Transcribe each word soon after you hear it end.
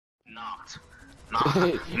Knocked.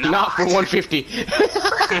 Not for 150.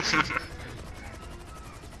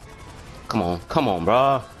 Come on,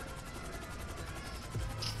 bro.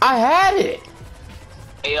 I had it.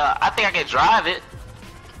 Hey, I think I can drive it.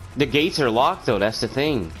 The gates are locked though. That's the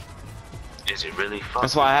thing. Is it really fucking?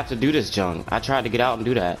 That's why I have to do this junk. I tried to get out and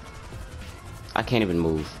do that. I can't even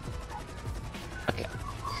move. Okay.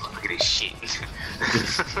 Look at this shit.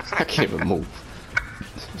 I can't even move.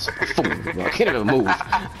 Fool, bro. I can't even move.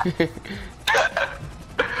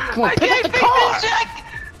 Come on, pick up the car.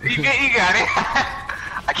 You got it.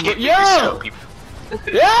 I can't Yo! beat this shit up, people.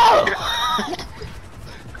 Yo!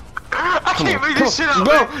 I can't beat this shit up,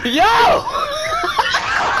 bro. man. Yo!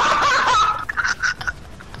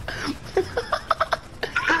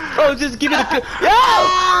 Bro, just give me the yo!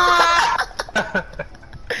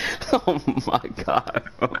 Oh my god.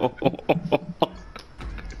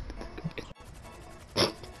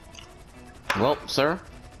 Well, sir,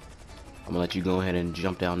 I'm gonna let you go ahead and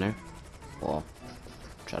jump down there. Well,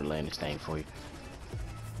 try to land this thing for you.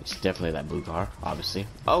 It's definitely that blue car, obviously.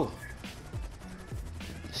 Oh!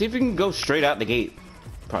 See if you can go straight out the gate.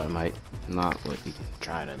 Probably might. Not, but you can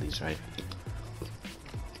try it at least, right?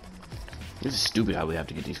 This is stupid how we have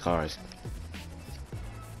to get these cars.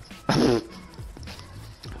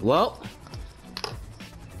 Well.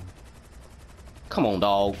 Come on,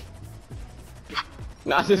 dog.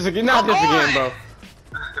 Not this again, bro.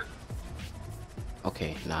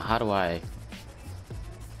 Okay, now how do I...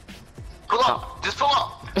 Pull up! Just pull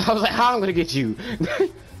up! I was like, how am I gonna get you?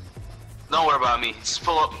 Don't worry about me. Just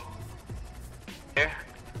pull up. There.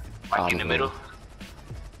 Like in the middle.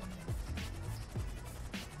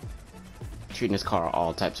 Treating this car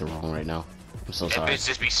all types of wrong right now. I'm so sorry. That bitch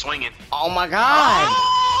just be swinging. Oh my god!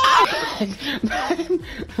 Oh!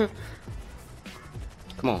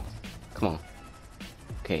 Come on.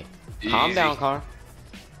 Okay. Easy. Calm down, car.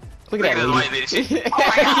 Look at that white lady. lady. Oh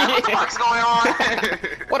my god, what the fuck's going on?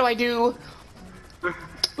 What do I do?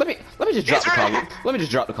 Let me just drop the car. Let me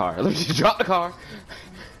just drop the car.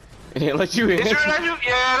 And then let you in. Is that you?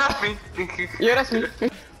 Yeah, that's me. Yeah, that's me.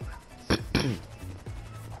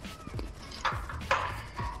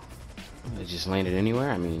 It just landed anywhere?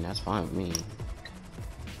 I mean, that's fine with me.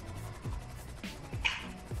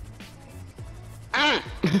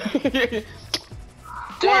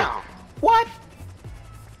 Damn. What?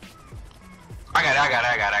 I got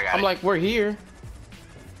it. I'm like, we're here.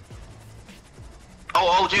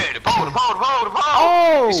 Oh, Jay, the pole.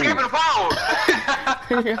 Oh! You're scraping the pole.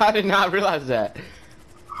 I did not realize that.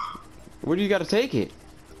 Where do you gotta take it?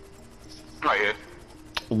 Right here.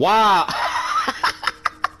 Wow.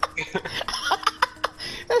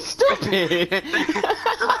 That's stupid.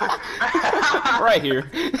 Right here.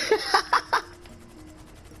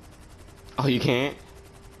 Oh, you can't?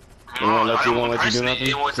 It won't let you do nothing?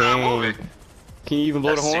 Dang. Can you even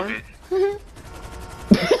blow the horn?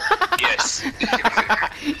 Yes.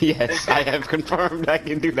 Yes, I have confirmed I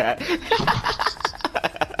can do that.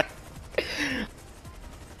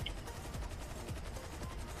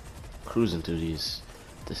 Cruising through this.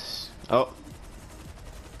 Oh.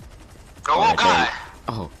 Oh god.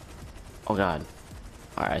 Oh god.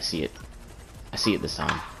 Alright, I see it. I see it this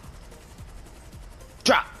time.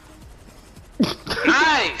 Drop!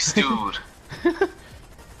 Nice, dude.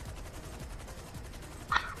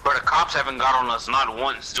 Bro, the cops haven't got on us not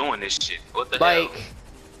once doing this shit. What the hell?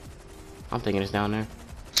 I'm thinking it's down there.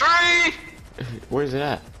 Jxrie! Where is it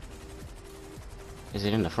at? Is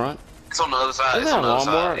it in the front? It's on the other side. Is It's that on a the other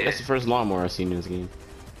lawnmower? side. Yeah. That's the first lawnmower I've seen in this game.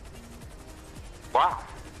 Wow.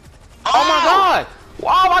 Oh my god!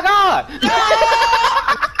 Oh my god!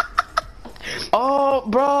 Oh,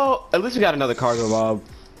 bro. At least we got another cargo, Bob.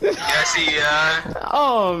 Yeah, see,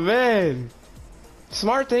 Oh, man.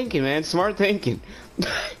 Smart thinking, man. Smart thinking.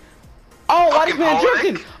 Oh, why this man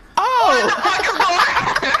drinking? Oh!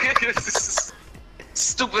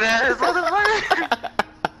 Stupid ass motherfucker.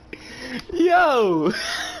 Yo!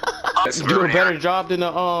 Awesome, Do a man. better job than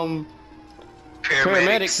the,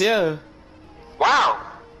 paramedics, yeah. Wow.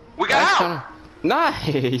 We got That's out.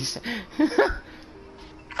 Nice.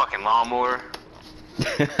 Fucking lawnmower.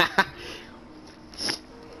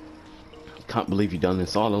 Can't believe you done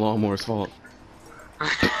this. All the lawnmower's fault.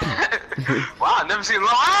 Wow, I've never seen a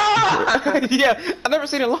lawnmower. Yeah, I've never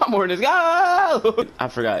seen a lawnmower in this. Oh! I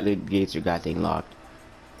forgot the gates are goddamn locked.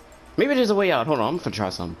 Maybe there's a way out. Hold on, I'm gonna try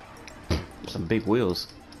some big wheels,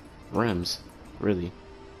 rims, really.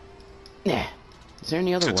 Yeah. Is there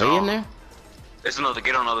any other way in there? There's another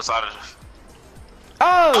gate on the other side of the...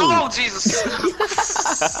 Oh! Oh, Jesus!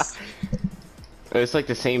 It's like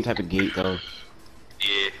the same type of gate though.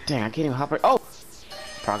 Yeah. Dang, I can't even hop right. Oh!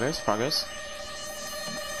 Progress.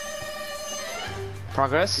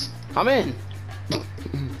 Progress. I'm in.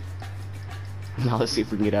 Now let's see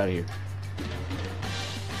if we can get out of here.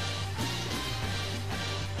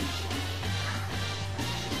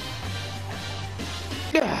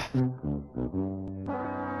 Yeah.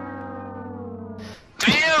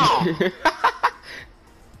 Damn!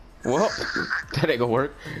 Well, that ain't gonna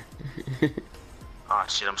work. Oh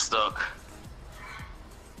shit, I'm stuck.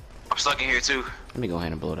 I'm stuck in here too. Let me go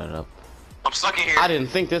ahead and blow that up. I'm stuck in here. I didn't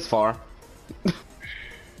think this far.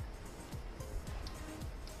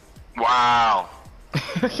 Wow.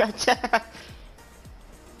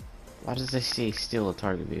 Why does they say steal a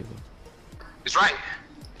target vehicle? It's right.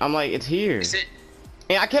 I'm like, it's here. It's it.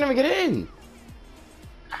 Hey, I can't even get in.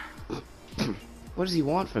 What does he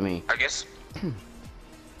want from me? I guess.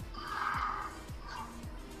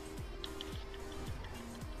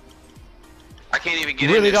 I can't even get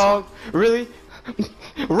in. Really, this dog? one. Really? I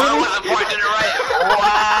Really? wasn't pointing to the right.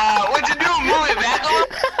 Wow. What'd you do? Move it back on?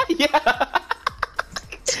 Yeah.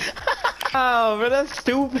 Oh, man, that's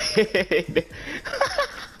stupid.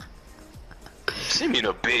 She mean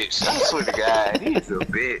a bitch. I swear to God, he's a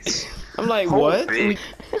bitch. I'm like, Whole what? bitch.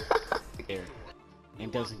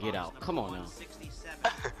 And doesn't get out. Come on now.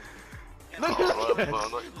 Look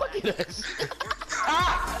Look at this.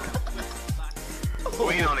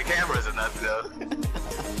 We ain't on the cameras or nothing though.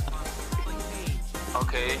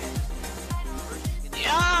 Okay.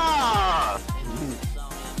 Yeah.